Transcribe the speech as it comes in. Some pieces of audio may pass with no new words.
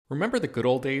Remember the good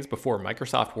old days before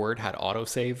Microsoft Word had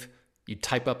autosave? You'd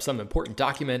type up some important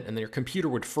document and then your computer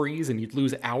would freeze and you'd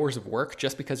lose hours of work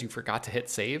just because you forgot to hit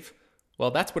save?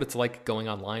 Well, that's what it's like going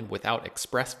online without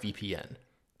ExpressVPN.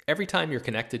 Every time you're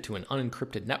connected to an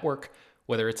unencrypted network,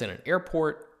 whether it's in an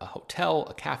airport, a hotel,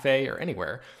 a cafe, or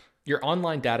anywhere, your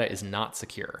online data is not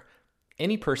secure.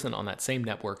 Any person on that same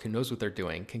network who knows what they're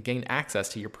doing can gain access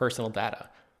to your personal data.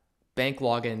 Bank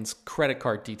logins, credit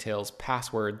card details,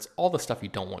 passwords, all the stuff you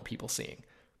don't want people seeing.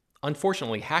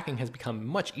 Unfortunately, hacking has become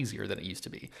much easier than it used to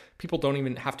be. People don't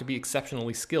even have to be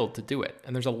exceptionally skilled to do it,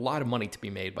 and there's a lot of money to be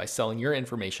made by selling your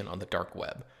information on the dark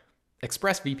web.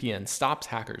 ExpressVPN stops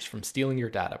hackers from stealing your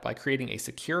data by creating a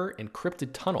secure, encrypted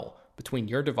tunnel between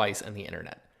your device and the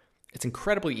internet. It's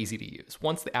incredibly easy to use.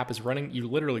 Once the app is running, you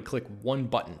literally click one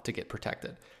button to get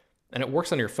protected. And it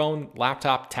works on your phone,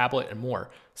 laptop, tablet, and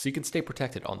more, so you can stay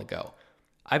protected on the go.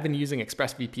 I've been using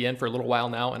ExpressVPN for a little while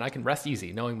now, and I can rest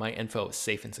easy knowing my info is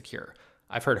safe and secure.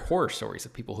 I've heard horror stories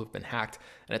of people who've been hacked,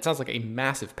 and it sounds like a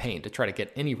massive pain to try to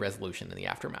get any resolution in the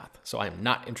aftermath, so I am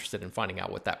not interested in finding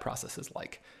out what that process is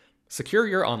like. Secure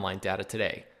your online data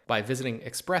today by visiting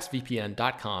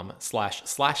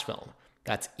expressvpn.com/film.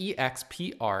 That's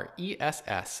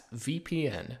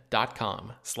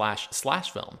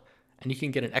expressvpn.com//film. And you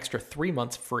can get an extra 3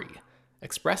 months free.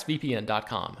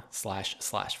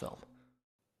 expressvpn.com//film.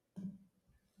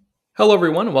 Hello,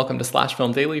 everyone, and welcome to Slash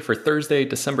Film Daily for Thursday,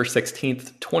 December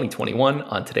 16th, 2021.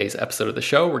 On today's episode of the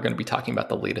show, we're going to be talking about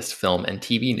the latest film and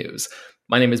TV news.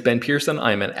 My name is Ben Pearson.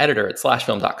 I am an editor at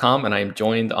slashfilm.com, and I am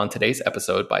joined on today's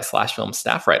episode by Slash Film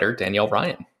staff writer Danielle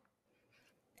Ryan.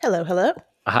 Hello, hello.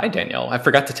 Hi, Danielle. I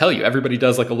forgot to tell you, everybody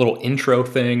does like a little intro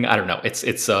thing. I don't know. It's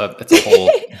a whole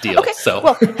deal. Okay. So,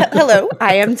 well, hello.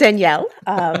 I am Danielle.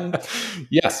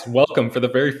 Yes, welcome for the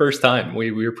very first time.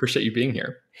 We appreciate you being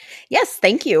here. Yes,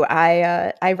 thank you.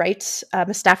 I write. I'm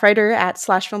a staff writer at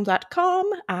slashfilm.com.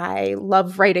 I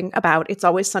love writing about It's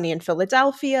Always Sunny in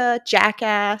Philadelphia,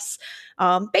 Jackass,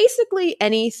 basically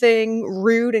anything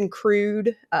rude and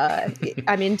crude.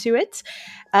 I'm into it.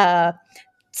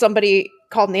 Somebody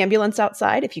called an ambulance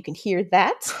outside, if you can hear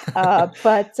that.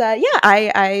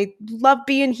 I love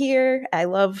being here. I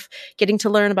love getting to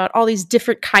learn about all these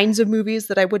different kinds of movies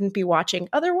that I wouldn't be watching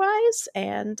otherwise,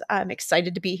 and I'm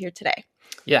excited to be here today.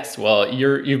 Yes, well,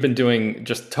 you've been doing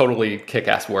just totally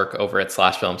kick-ass work over at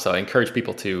Slash Film, so I encourage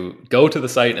people to go to the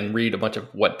site and read a bunch of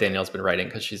what Danielle's been writing,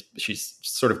 because she's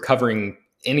sort of covering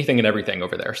anything and everything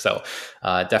over there. So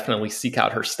definitely seek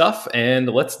out her stuff. And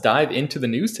let's dive into the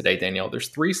news today, Danielle. There's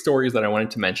 3 stories that I wanted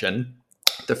to mention.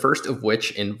 The first of which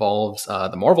involves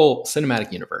the Marvel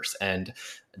Cinematic Universe and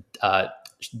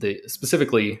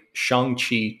specifically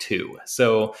Shang-Chi 2.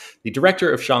 So the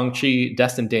director of Shang-Chi,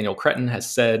 Destin Daniel Cretton,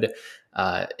 has said,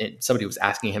 somebody was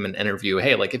asking him in an interview,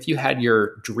 hey, like if you had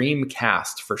your dream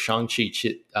cast for Shang-Chi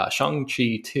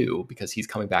 2, because he's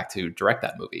coming back to direct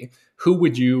that movie, who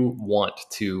would you want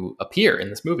to appear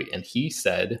in this movie? And he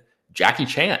said Jackie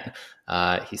Chan.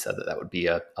 He said that would be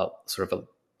a sort of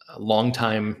a long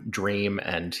time dream,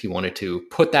 and he wanted to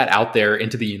put that out there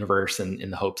into the universe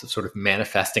in the hopes of sort of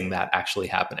manifesting that actually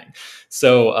happening.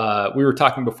 So we were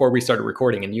talking before we started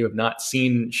recording, and you have not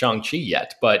seen Shang-Chi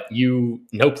yet, but you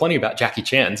know plenty about Jackie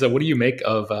Chan. So what do you make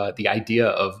of the idea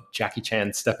of Jackie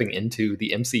Chan stepping into the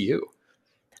MCU?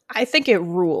 I think it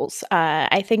rules.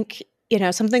 I think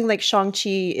something like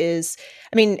Shang-Chi is,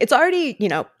 it's already,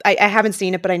 I haven't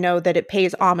seen it, but I know that it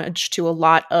pays homage to a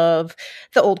lot of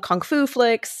the old Kung Fu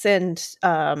flicks and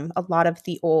a lot of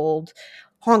the old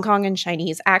Hong Kong and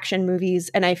Chinese action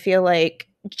movies. And I feel like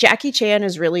Jackie Chan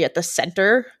is really at the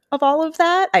center of all of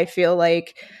that. I feel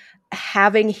like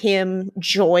having him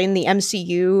join the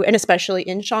MCU, and especially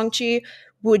in Shang-Chi,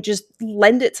 would just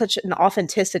lend it such an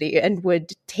authenticity and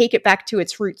would take it back to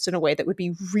its roots in a way that would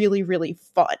be really, really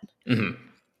fun. Mm-hmm.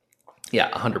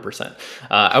 Yeah, 100%.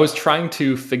 I was trying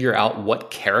to figure out what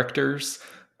characters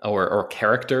or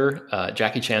character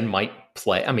Jackie Chan might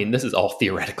play. I mean, this is all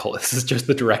theoretical. This is just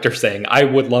the director saying, I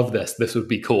would love this. This would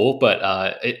be cool. But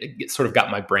it sort of got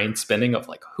my brain spinning of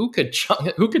like, who could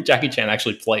Jackie Chan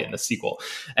actually play in the sequel?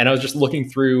 And I was just looking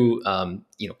through,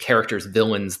 characters,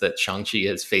 villains that Shang-Chi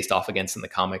has faced off against in the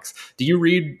comics. Do you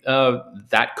read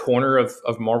that corner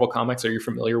of Marvel Comics? Are you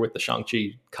familiar with the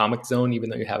Shang-Chi comic zone, even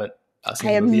though you haven't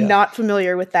seen I the movie am yet? not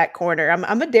familiar with that corner.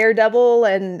 I'm a Daredevil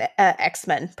and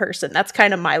X-Men person. That's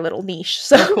kind of my little niche.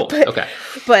 So, Oh, cool. Okay.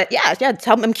 but yeah.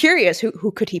 I'm curious.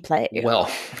 Who could he play?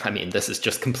 Well, I mean, this is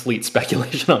just complete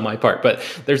speculation on my part, but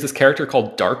there's this character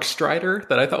called Dark Strider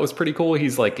that I thought was pretty cool.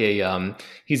 He's like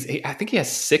I think he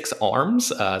has 6 arms,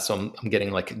 so I'm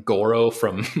getting like Goro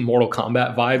from Mortal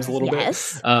Kombat vibes a little bit.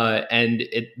 Yes. And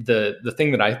the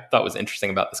thing that I thought was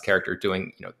interesting about this character,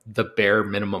 doing the bare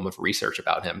minimum of research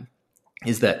about him,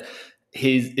 is that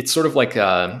it's sort of like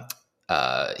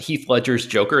Heath Ledger's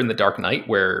Joker in The Dark Knight,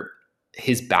 where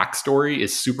his backstory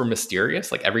is super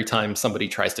mysterious. Like every time somebody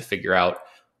tries to figure out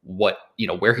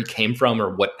where he came from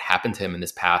or what happened to him in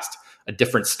his past, a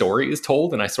different story is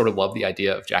told. And I sort of love the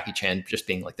idea of Jackie Chan just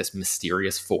being like this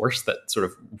mysterious force that sort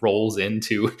of rolls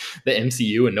into the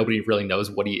MCU and nobody really knows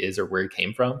what he is or where he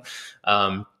came from.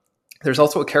 There's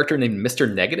also a character named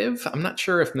Mr. Negative. I'm not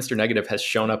sure if Mr. Negative has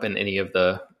shown up in any of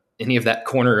that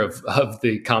corner of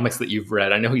the comics that you've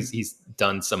read. I know he's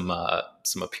done some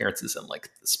appearances in like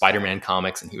Spider-Man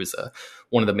comics, and he was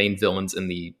one of the main villains in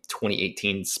the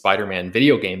 2018 Spider-Man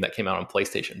video game that came out on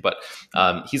PlayStation. But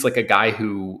he's like a guy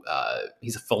who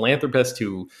he's a philanthropist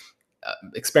who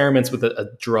experiments with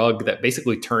a drug that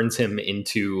basically turns him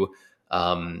into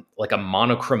like a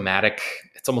monochromatic.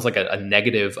 It's almost like a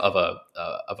negative of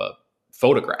a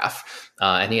photograph,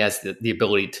 and he has the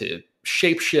ability to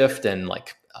shapeshift and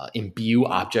like imbue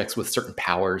objects with certain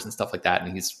powers and stuff like that.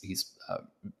 And he's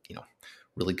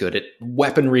really good at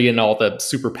weaponry and all the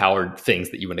super powered things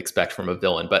that you would expect from a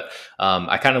villain. But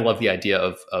I kind of love the idea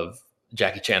of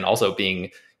Jackie Chan also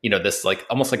being, this like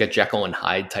almost like a Jekyll and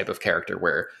Hyde type of character,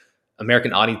 where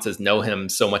American audiences know him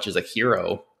so much as a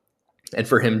hero. And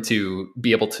for him to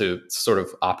be able to sort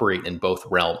of operate in both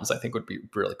realms, I think would be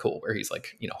really cool, where he's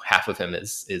like, half of him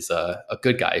is a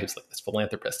good guy who's like this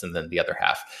philanthropist. And then the other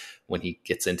half, when he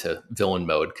gets into villain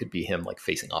mode, could be him like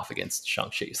facing off against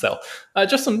Shang-Chi. So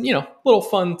just some, little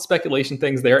fun speculation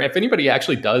things there. If anybody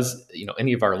actually does,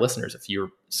 any of our listeners, if you're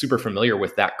super familiar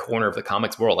with that corner of the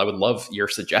comics world, I would love your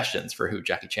suggestions for who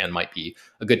Jackie Chan might be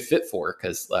a good fit for.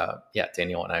 Because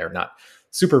Daniel and I are not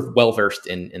super well versed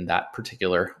in that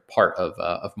particular part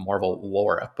of Marvel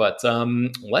lore. But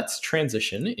let's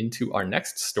transition into our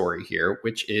next story here,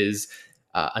 which is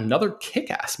another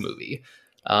Kick-Ass movie.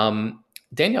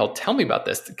 Danielle, tell me about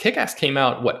this. Kick-Ass came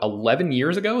out 11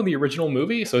 years ago, the original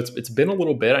movie, so it's been a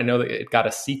little bit. I know that it got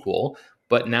a sequel,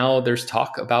 but now there's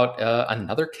talk about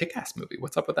another Kick-Ass movie.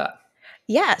 What's up with that?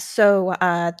 Yeah, so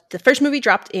the first movie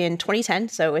dropped in 2010,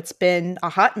 so it's been a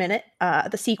hot minute.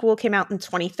 The sequel came out in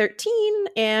 2013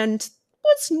 and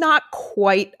was not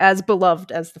quite as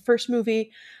beloved as the first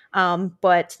movie.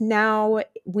 But now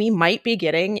we might be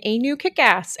getting a new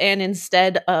Kick-Ass. And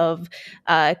instead of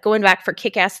going back for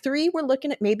Kick-Ass 3, we're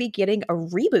looking at maybe getting a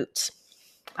reboot.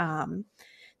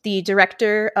 The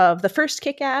director of the first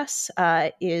Kick-Ass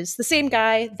is the same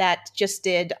guy that just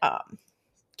did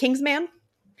Kingsman.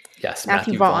 Yes,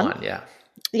 Matthew Vaughn. Yeah.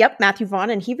 Yep, Matthew Vaughn.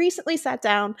 And he recently sat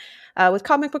down with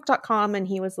comicbook.com and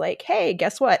he was like, hey,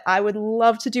 guess what? I would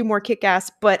love to do more Kick-Ass,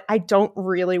 but I don't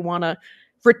really want to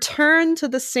return to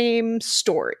the same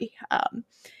story.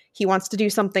 He wants to do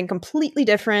something completely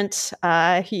different.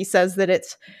 He says that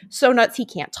it's so nuts he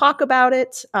can't talk about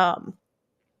it.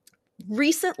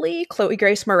 Recently, Chloe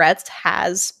Grace Moretz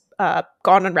has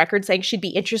gone on record saying she'd be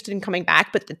interested in coming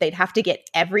back, but that they'd have to get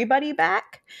everybody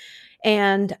back.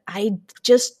 And I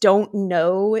just don't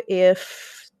know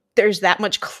if there's that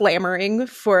much clamoring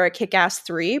for a Kick-Ass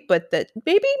 3, but that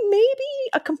maybe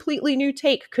a completely new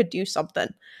take could do something.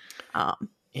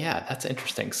 Yeah, that's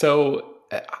interesting. So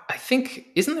I think,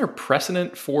 isn't there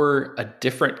precedent for a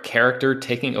different character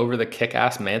taking over the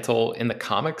Kick-Ass mantle in the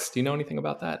comics? Do you know anything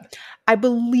about that? I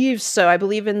believe so. I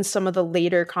believe in some of the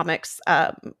later comics,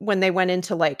 when they went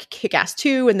into like Kick-Ass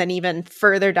 2 and then even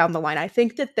further down the line, I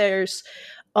think that there's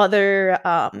other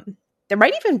there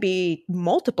might even be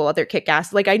multiple other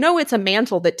Kick-Ass. Like I know it's a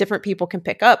mantle that different people can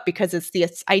pick up because it's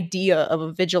this idea of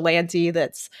a vigilante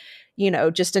that's,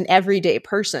 just an everyday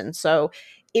person. So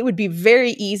it would be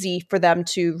very easy for them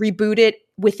to reboot it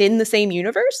within the same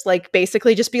universe. Like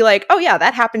basically just be like, oh yeah,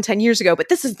 that happened 10 years ago, but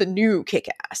this is the new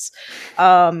Kick-Ass.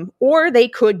 Or they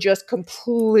could just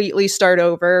completely start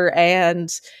over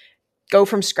and go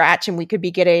from scratch, and we could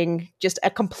be getting just a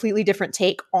completely different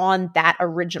take on that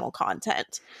original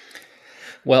content.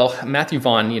 Well, Matthew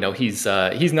Vaughn, he's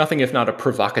nothing if not a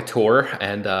provocateur,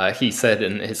 and he said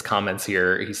in his comments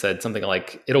here, he said something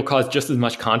like, "It'll cause just as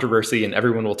much controversy, and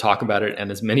everyone will talk about it,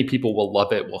 and as many people will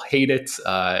love it, will hate it."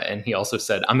 And he also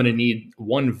said, "I'm going to need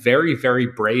one very, very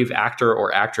brave actor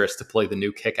or actress to play the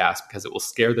new Kick-Ass because it will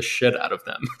scare the shit out of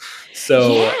them."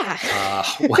 So, Yeah.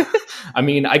 I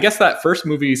mean, I guess that first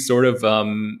movie sort of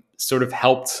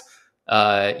helped.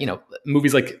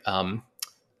 Movies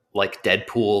like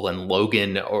Deadpool and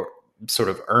Logan or sort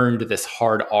of earned this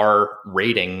hard R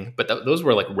rating, but those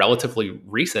were like relatively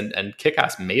recent, and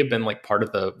Kick-Ass may have been like part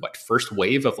of the first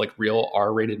wave of like real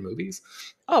R-rated movies.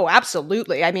 Oh,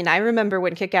 absolutely. I mean, I remember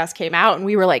when Kick-Ass came out and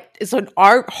we were like, it's an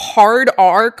hard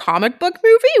R comic book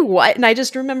movie? What? And I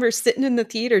just remember sitting in the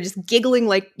theater just giggling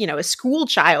like, a school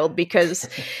child because,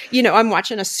 I'm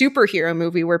watching a superhero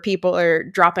movie where people are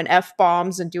dropping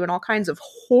F-bombs and doing all kinds of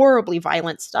horribly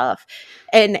violent stuff.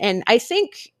 And I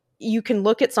think you can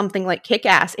look at something like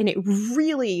Kick-Ass and it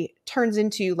really turns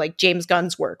into like James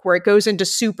Gunn's work, where it goes into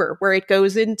Super, where it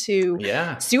goes into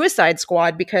Suicide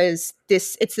Squad, because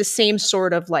it's the same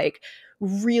sort of like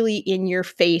really in your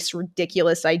face,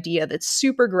 ridiculous idea that's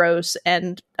super gross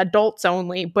and adults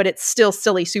only, but it's still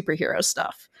silly superhero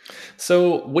stuff.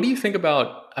 So what do you think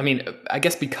about, I mean, I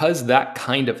guess because that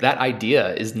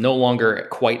idea is no longer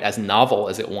quite as novel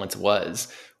as it once was,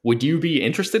 would you be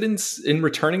interested in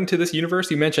returning to this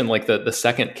universe? You mentioned like the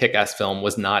second Kick-Ass film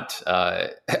was not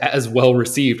as well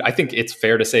received. I think it's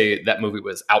fair to say that movie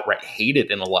was outright hated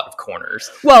in a lot of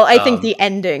corners. Well, I think the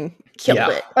ending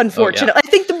killed it, unfortunately. I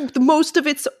think the most of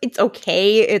it's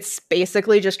okay. It's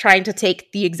basically just trying to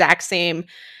take the exact same,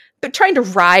 but trying to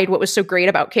ride what was so great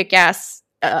about Kick-Ass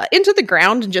into the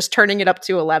ground and just turning it up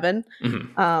to 11.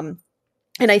 Mm-hmm.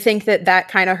 And I think that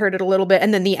kind of hurt it a little bit.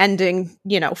 And then the ending,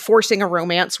 forcing a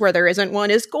romance where there isn't one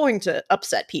is going to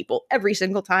upset people every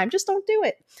single time. Just don't do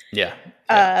it. Yeah.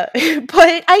 But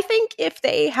I think if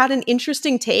they had an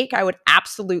interesting take, I would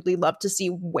absolutely love to see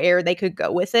where they could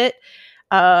go with it.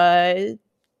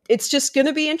 It's just going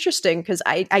to be interesting because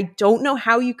I don't know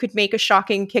how you could make a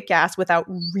shocking Kick-Ass without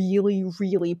really,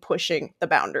 really pushing the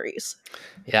boundaries.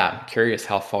 Yeah, I'm curious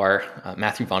how far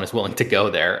Matthew Vaughn is willing to go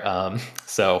there.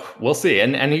 So we'll see.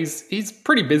 And he's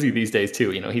pretty busy these days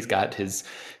too. He's got his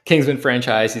Kingsman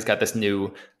franchise. He's got this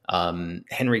new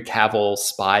Henry Cavill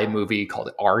spy movie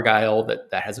called Argyle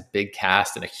that has a big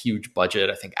cast and a huge budget.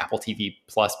 I think Apple TV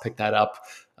Plus picked that up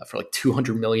for like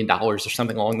 $200 million or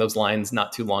something along those lines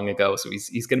not too long ago. So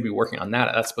he's going to be working on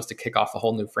that. That's supposed to kick off a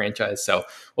whole new franchise. So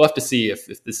we'll have to see if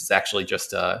this is actually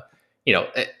just,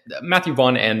 Matthew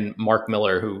Vaughn and Mark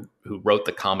Miller, who wrote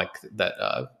the comic that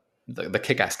the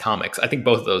Kick-Ass comics. I think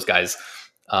both of those guys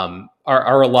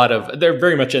are a lot of, they're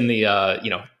very much in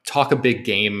the, talk a big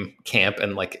game camp,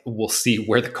 and like, we'll see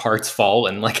where the cards fall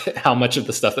and like how much of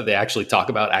the stuff that they actually talk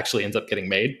about actually ends up getting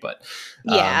made. But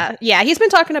yeah. He's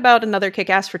been talking about another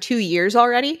Kick-Ass for 2 years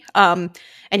already. And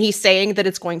he's saying that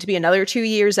it's going to be another 2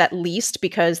 years at least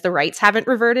because the rights haven't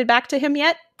reverted back to him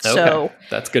yet. Okay. So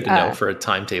that's good to know for a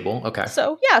timetable. Okay.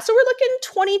 So we're looking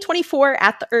 2024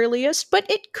 at the earliest, but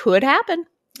it could happen.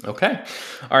 Okay.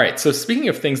 All right. So speaking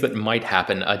of things that might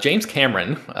happen, James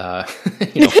Cameron,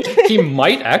 he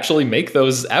might actually make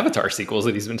those Avatar sequels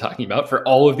that he's been talking about for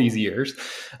all of these years.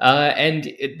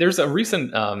 There's a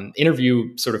recent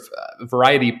interview, sort of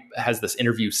Variety has this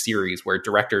interview series where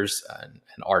directors and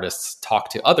artists talk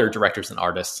to other directors and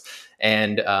artists.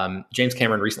 And James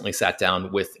Cameron recently sat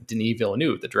down with Denis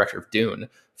Villeneuve, the director of Dune,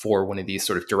 for one of these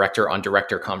sort of director on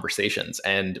director conversations.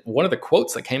 And one of the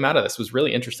quotes that came out of this was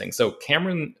really interesting. So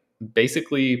Cameron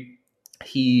basically,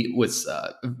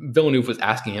 Villeneuve was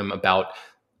asking him about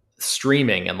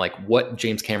streaming and like what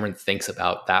James Cameron thinks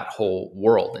about that whole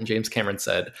world. And James Cameron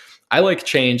said, "I like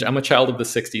change. I'm a child of the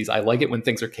 60s. I like it when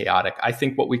things are chaotic. I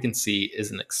think what we can see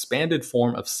is an expanded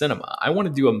form of cinema. I want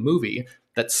to do a movie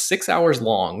that's 6 hours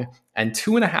long and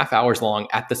 2.5 hours long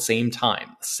at the same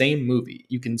time. Same movie.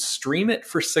 You can stream it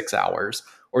for 6 hours,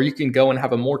 or you can go and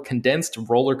have a more condensed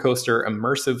roller coaster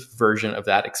immersive version of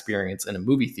that experience in a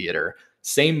movie theater.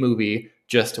 Same movie,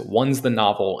 just one's the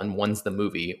novel and one's the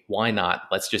movie. Why not?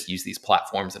 Let's just use these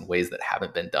platforms in ways that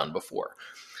haven't been done before."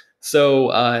 So,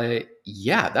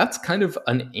 that's kind of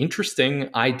an interesting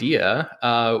idea.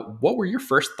 What were your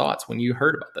first thoughts when you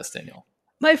heard about this, Danielle?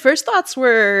 My first thoughts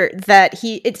were that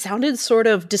it sounded sort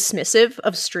of dismissive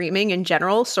of streaming in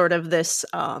general, sort of this,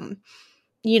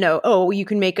 you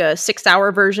can make a 6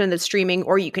 hour version that's streaming,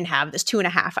 or you can have this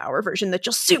 2.5 hour version that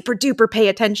you'll super duper pay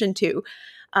attention to.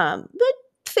 But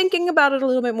thinking about it a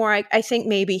little bit more, I think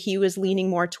maybe he was leaning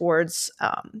more towards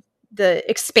the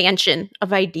expansion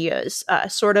of ideas,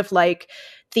 sort of like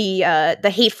the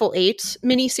Hateful Eight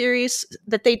miniseries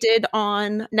that they did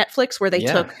on Netflix, where they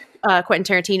Yeah. took Quentin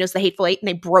Tarantino's The Hateful Eight and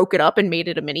they broke it up and made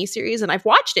it a miniseries. And I've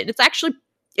watched it. It's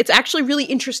actually really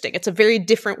interesting. It's a very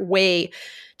different way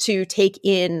to take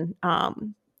in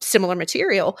similar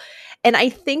material. And I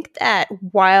think that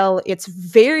while it's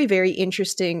very, very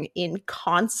interesting in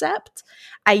concept,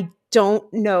 I don't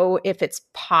know if it's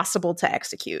possible to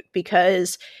execute,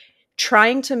 because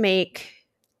trying to make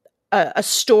a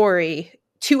story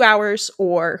 2 hours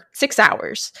or 6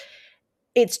 hours,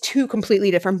 it's two completely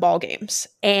different ball games.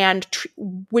 And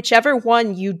whichever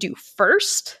one you do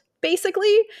first,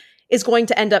 basically, is going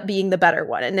to end up being the better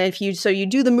one. And if you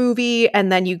do the movie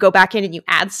and then you go back in and you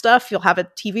add stuff, you'll have a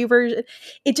TV version.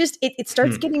 It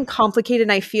starts getting complicated.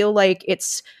 And I feel like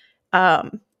it's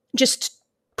just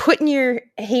putting your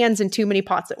hands in too many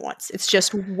pots at once. It's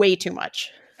just way too much.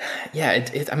 Yeah,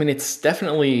 I mean, it's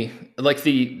definitely like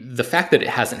the fact that it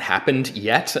hasn't happened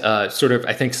yet, sort of,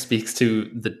 I think, speaks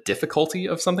to the difficulty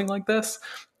of something like this.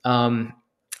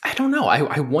 I don't know.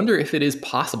 I wonder if it is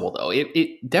possible, though.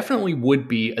 It definitely would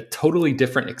be a totally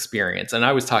different experience. And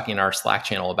I was talking in our Slack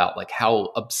channel about like how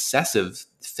obsessive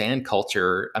fan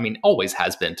culture, I mean, always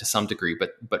has been to some degree,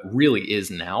 but really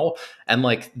is now. And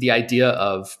like the idea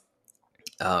of,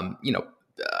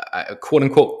 quote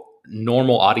unquote,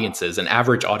 normal audiences, an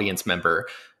average audience member,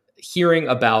 hearing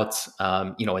about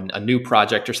a new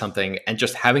project or something and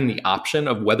just having the option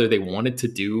of whether they wanted to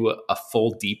do a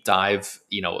full deep dive,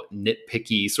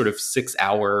 nitpicky sort of 6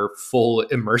 hour full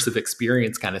immersive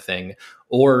experience kind of thing,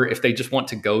 or if they just want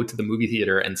to go to the movie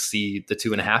theater and see the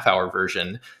 2.5 hour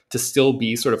version, to still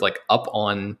be sort of like up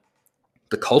on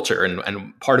the culture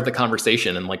and part of the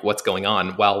conversation and like what's going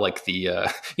on, while like the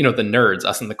the nerds,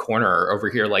 us in the corner, are over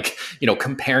here like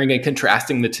comparing and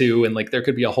contrasting the two, and like there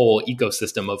could be a whole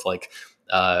ecosystem of like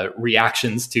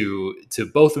reactions to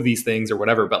both of these things or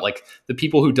whatever. But like the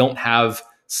people who don't have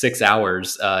 6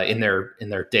 hours in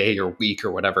their day or week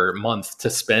or whatever month to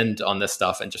spend on this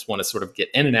stuff and just want to sort of get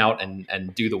in and out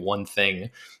and do the one thing,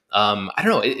 I don't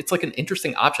know, it's like an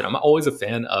interesting option. I'm always a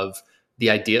fan of the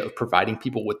idea of providing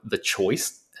people with the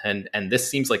choice. And this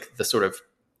seems like the sort of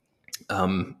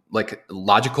like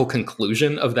logical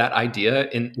conclusion of that idea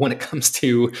when it comes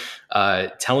to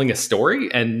telling a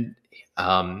story. And,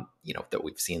 that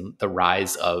we've seen the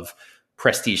rise of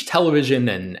prestige television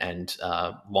and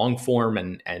long form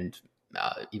and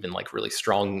even like really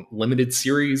strong limited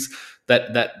series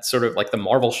that sort of like the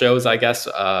Marvel shows, I guess.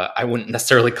 I wouldn't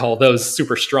necessarily call those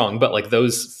super strong, but like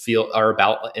those are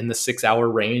about in the 6 hour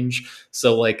range.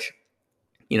 So like,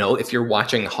 if you're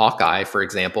watching Hawkeye, for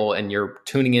example, and you're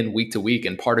tuning in week to week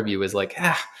and part of you is like,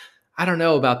 I don't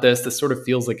know about this. This sort of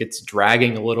feels like it's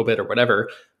dragging a little bit or whatever.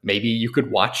 Maybe you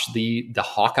could watch the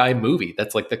Hawkeye movie.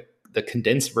 That's like the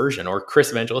condensed version. Or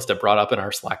Chris Evangelista brought up in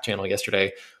our Slack channel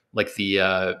yesterday, like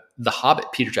the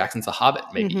Hobbit, Peter Jackson's The Hobbit.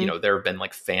 Maybe, there have been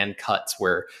like fan cuts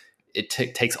where it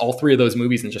takes all three of those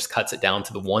movies and just cuts it down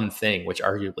to the one thing, which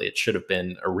arguably it should have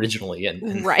been originally.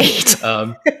 And right.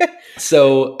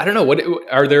 So I don't know. What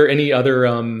are there any other?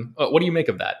 What do you make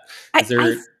of that?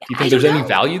 Do you think there's any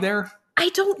value there? I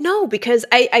don't know, because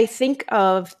I think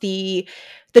of the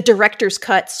director's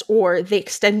cuts or the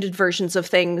extended versions of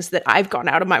things that I've gone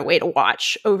out of my way to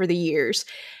watch over the years,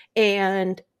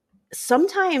 and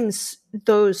sometimes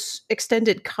those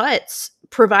extended cuts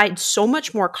provide so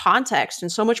much more context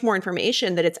and so much more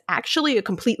information that it's actually a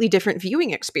completely different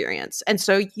viewing experience. And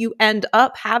so you end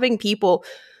up having people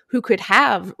who could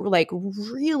have like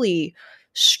really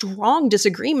strong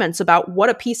disagreements about what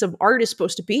a piece of art is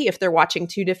supposed to be if they're watching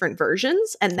two different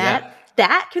versions. And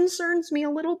that concerns me a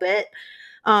little bit.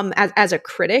 As a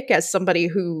critic, as somebody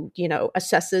who,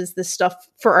 assesses this stuff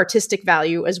for artistic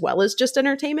value as well as just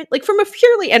entertainment, like from a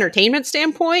purely entertainment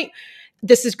standpoint,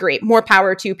 this is great. More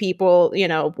power to people,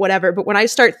 whatever. But when I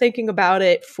start thinking about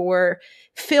it for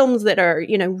films that are,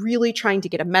 really trying to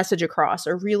get a message across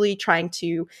or really trying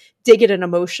to dig at an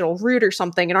emotional root or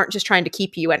something and aren't just trying to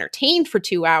keep you entertained for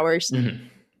 2 hours,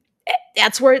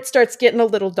 that's where it starts getting a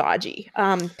little dodgy.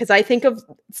 Because I think of,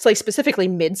 like, specifically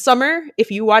Midsummer. If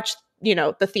you watch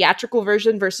the theatrical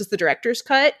version versus the director's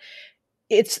cut,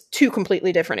 it's two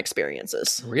completely different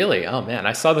experiences. Really? Oh man,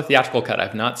 I saw the theatrical cut.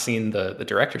 I've not seen the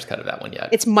director's cut of that one yet.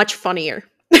 It's much funnier.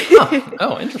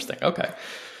 Oh, interesting. Okay.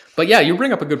 But yeah, you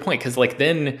bring up a good point, because like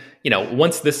then,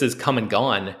 once this is come and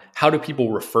gone, how do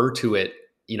people refer to it,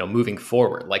 moving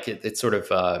forward? Like it's sort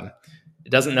of, it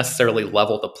doesn't necessarily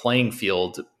level the playing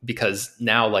field, because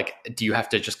now, like, do you have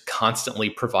to just constantly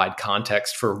provide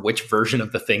context for which version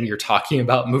of the thing you're talking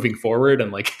about moving forward?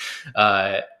 And like,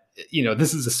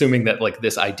 this is assuming that like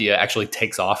this idea actually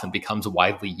takes off and becomes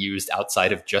widely used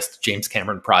outside of just James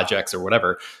Cameron projects or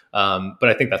whatever. But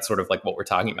I think that's sort of like what we're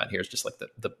talking about here is just like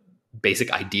the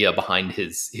basic idea behind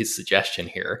his suggestion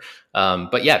here.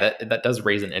 But yeah, that does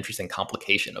raise an interesting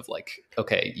complication of like,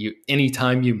 okay,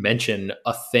 anytime you mention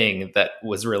a thing that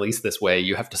was released this way,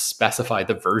 you have to specify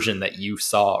the version that you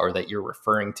saw or that you're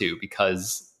referring to,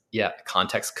 because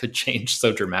context could change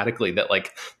so dramatically that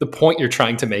like the point you're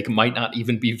trying to make might not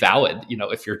even be valid,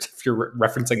 if you're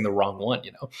referencing the wrong one,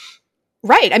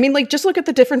 Right. I mean, like, just look at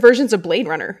the different versions of Blade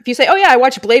Runner. If you say, oh yeah, I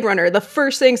watched Blade Runner, the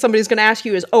first thing somebody's going to ask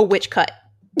you is, oh, which cut?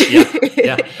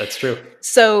 Yeah, that's true.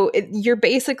 So you're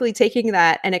basically taking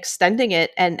that and extending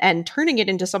it and turning it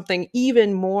into something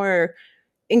even more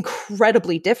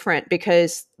incredibly different,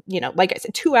 because, like I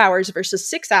said, 2 hours versus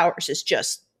 6 hours is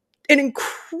just an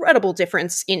incredible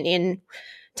difference in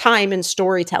time and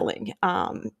storytelling.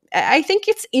 I think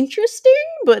it's interesting,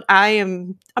 but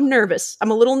I'm nervous. I'm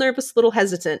a little nervous, a little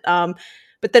hesitant.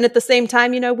 But then at the same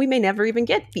time, we may never even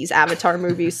get these Avatar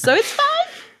movies, so it's fine.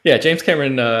 Yeah, James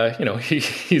Cameron,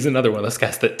 he's another one of those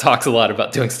guys that talks a lot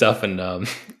about doing stuff, and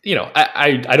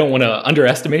I don't want to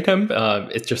underestimate him.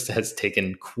 It just has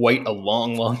taken quite a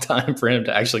long time for him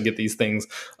to actually get these things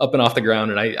up and off the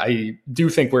ground, and I do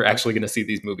think we're actually going to see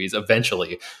these movies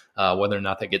eventually. Whether or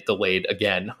not they get delayed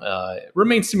again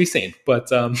remains to be seen. But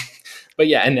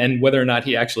yeah, and whether or not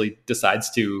he actually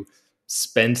decides to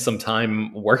spend some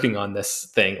time working on this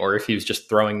thing, or if he was just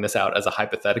throwing this out as a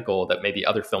hypothetical that maybe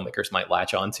other filmmakers might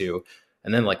latch onto,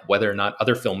 and then like whether or not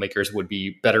other filmmakers would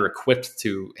be better equipped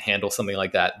to handle something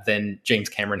like that than James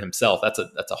Cameron himself. That's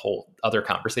a whole other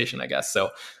conversation, I guess. So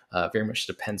very much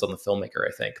depends on the filmmaker,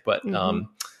 I think. But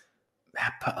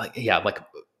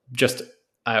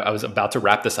I was about to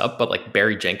wrap this up, but like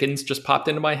Barry Jenkins just popped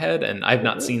into my head, and I've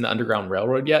not seen the Underground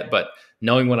Railroad yet, but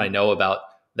knowing what I know about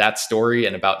that story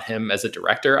and about him as a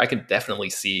director, I could definitely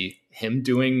see him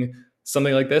doing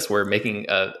something like this, where making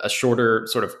a shorter,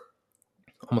 sort of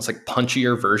almost like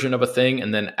punchier version of a thing,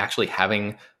 and then actually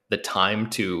having the time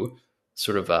to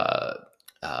sort of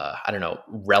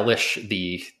relish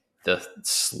the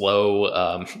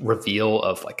slow reveal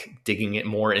of like digging it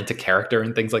more into character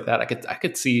and things like that. I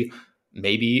could see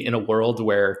maybe in a world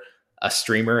where a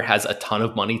streamer has a ton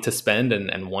of money to spend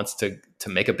and wants to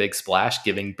make a big splash,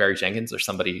 giving Barry Jenkins or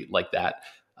somebody like that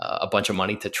a bunch of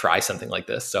money to try something like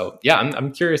this. So yeah,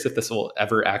 I'm curious if this will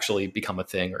ever actually become a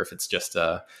thing, or if it's just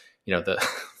the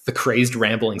crazed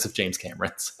ramblings of James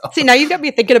Cameron. So. See, now you've got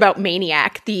me thinking about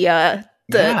Maniac, the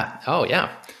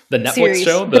Netflix series,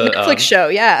 show, the Netflix show,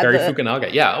 yeah. Barry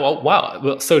Fukunaga. Yeah. Well, wow.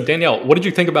 Well, so Danielle, what did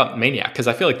you think about Maniac? Because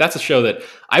I feel like that's a show that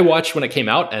I watched when it came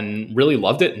out and really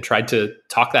loved it and tried to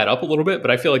talk that up a little bit. But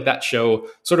I feel like that show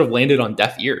sort of landed on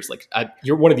deaf ears. Like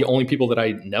you're one of the only people that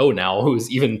I know now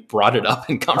who's even brought it up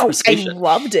in conversation. I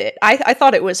loved it. I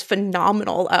thought it was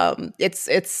phenomenal.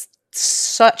 It's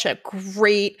such a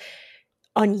great,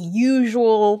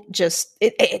 unusual, just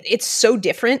it's so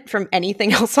different from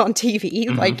anything else on TV.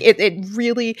 Mm-hmm. Like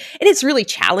it's really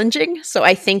challenging. So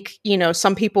I think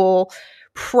some people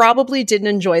probably didn't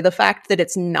enjoy the fact that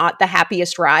it's not the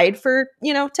happiest ride for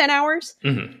 10 hours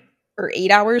or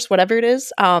 8 hours, whatever it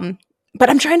is. But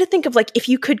I'm trying to think of like if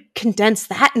you could condense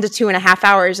that into 2.5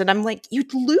 hours, and I'm like,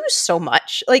 you'd lose so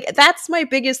much. Like that's my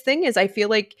biggest thing, is I feel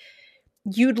like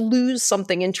you'd lose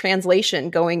something in translation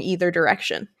going either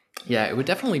direction. Yeah, it would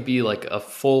definitely be like a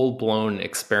full-blown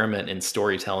experiment in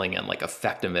storytelling and like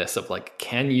effectiveness of like,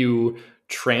 can you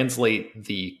translate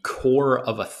the core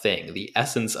of a thing, the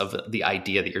essence of the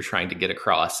idea that you're trying to get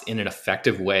across in an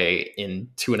effective way in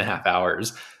 2.5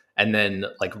 hours, and then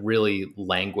like really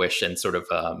languish and sort of,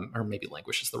 or maybe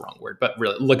languish is the wrong word, but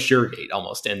really luxuriate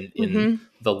almost in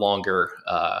the longer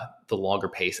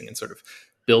pacing, and sort of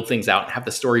build things out and have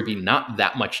the story be not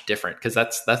that much different. Because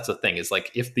that's the thing, is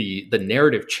like if the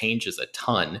narrative changes a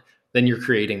ton, then you're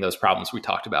creating those problems we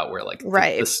talked about, where like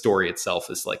the story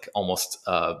itself is like almost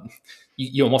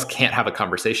you almost can't have a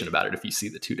conversation about it if you see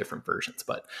the two different versions.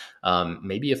 But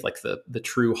maybe if like the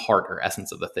true heart or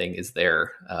essence of the thing is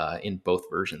there in both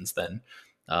versions, then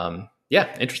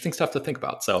interesting stuff to think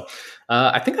about. So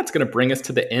I think that's going to bring us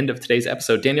to the end of today's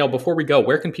episode. Danielle, before we go,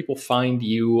 where can people find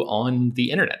you on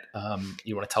the internet?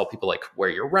 You want to tell people like where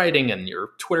you're writing and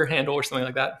your Twitter handle or something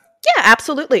like that? Yeah,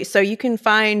 absolutely. So you can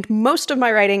find most of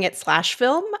my writing at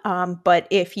 /film. But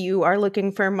if you are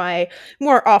looking for my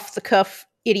more off the cuff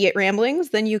idiot ramblings,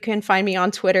 then you can find me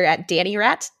on Twitter at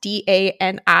DaniRat,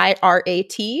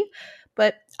 DANIRAT.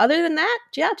 But other than that,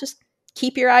 just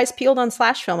keep your eyes peeled on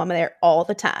Slash Film. I'm there all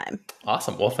the time.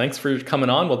 Awesome. Well, thanks for coming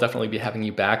on. We'll definitely be having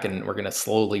you back, and we're going to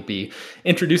slowly be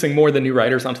introducing more of the new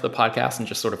writers onto the podcast and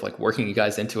just sort of like working you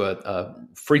guys into a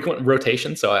frequent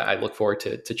rotation. So I look forward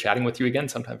to chatting with you again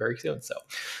sometime very soon. So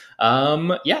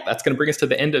that's going to bring us to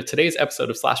the end of today's episode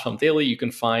of Slash Film Daily. You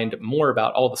can find more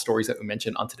about all the stories that we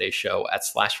mentioned on today's show at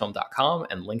slashfilm.com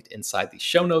and linked inside the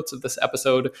show notes of this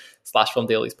episode. Slash Film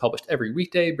Daily is published every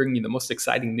weekday, bringing you the most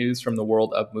exciting news from the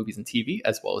world of movies and TV,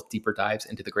 as well as deeper dives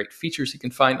into the great features you can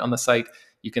find on the site.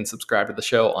 You can subscribe to the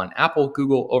show on Apple,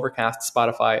 Google, Overcast,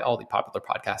 Spotify, all the popular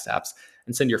podcast apps,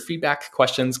 and send your feedback,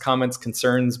 questions, comments,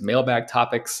 concerns, mailbag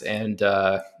topics, and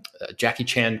Jackie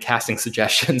Chan casting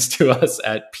suggestions to us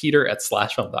at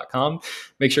peter@slashfilm.com.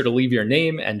 Make sure to leave your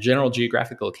name and general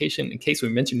geographic location in case we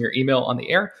mention your email on the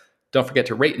air. Don't forget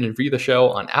to rate and review the show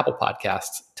on Apple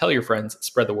Podcasts. Tell your friends,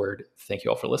 spread the word. Thank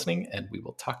you all for listening, and we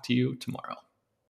will talk to you tomorrow.